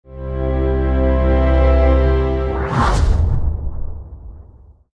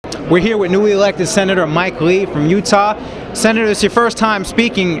We're here with newly elected Senator Mike Lee from Utah. Senator, this is your first time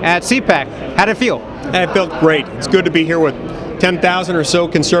speaking at CPAC. How'd it feel? It felt great. It's good to be here with 10,000 or so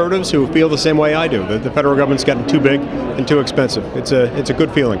conservatives who feel the same way I do, that the federal government's gotten too big and too expensive. It's a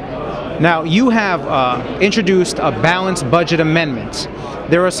good feeling. Now, you have introduced a balanced budget amendment.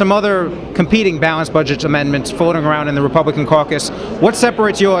 There are some other competing balanced budget amendments floating around in the Republican caucus. What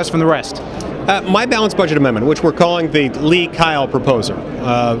separates yours from the rest? My balanced budget amendment, which we're calling the Lee-Kyle proposal,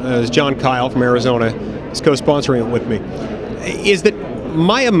 as John Kyle from Arizona is co-sponsoring it with me, is that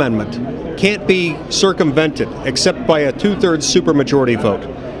my amendment can't be circumvented except by a two-thirds supermajority vote.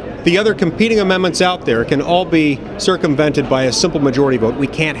 The other competing amendments out there can all be circumvented by a simple majority vote. We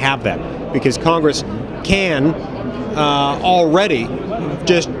can't have that because Congress can already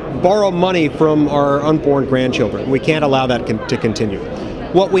just borrow money from our unborn grandchildren. We can't allow that to continue.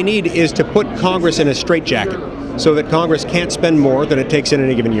 What we need is to put Congress in a straitjacket so that Congress can't spend more than it takes in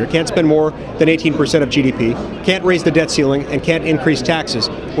any given year, can't spend more than 18% of GDP, can't raise the debt ceiling, and can't increase taxes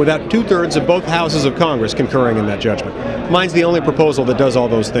without two-thirds of both houses of Congress concurring in that judgment. Mine's the only proposal that does all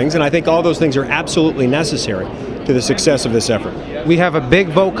those things, and I think all those things are absolutely necessary to the success of this effort. We have a big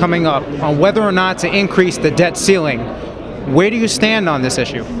vote coming up on whether or not to increase the debt ceiling. Where do you stand on this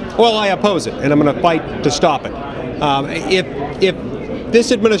issue? Well, I oppose it, and I'm going to fight to stop it. If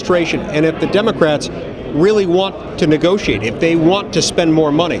this administration and if the Democrats really want to negotiate, if they want to spend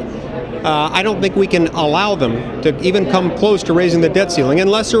more money, I don't think we can allow them to even come close to raising the debt ceiling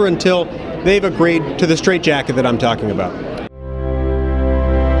unless or until they've agreed to the straitjacket that I'm talking about.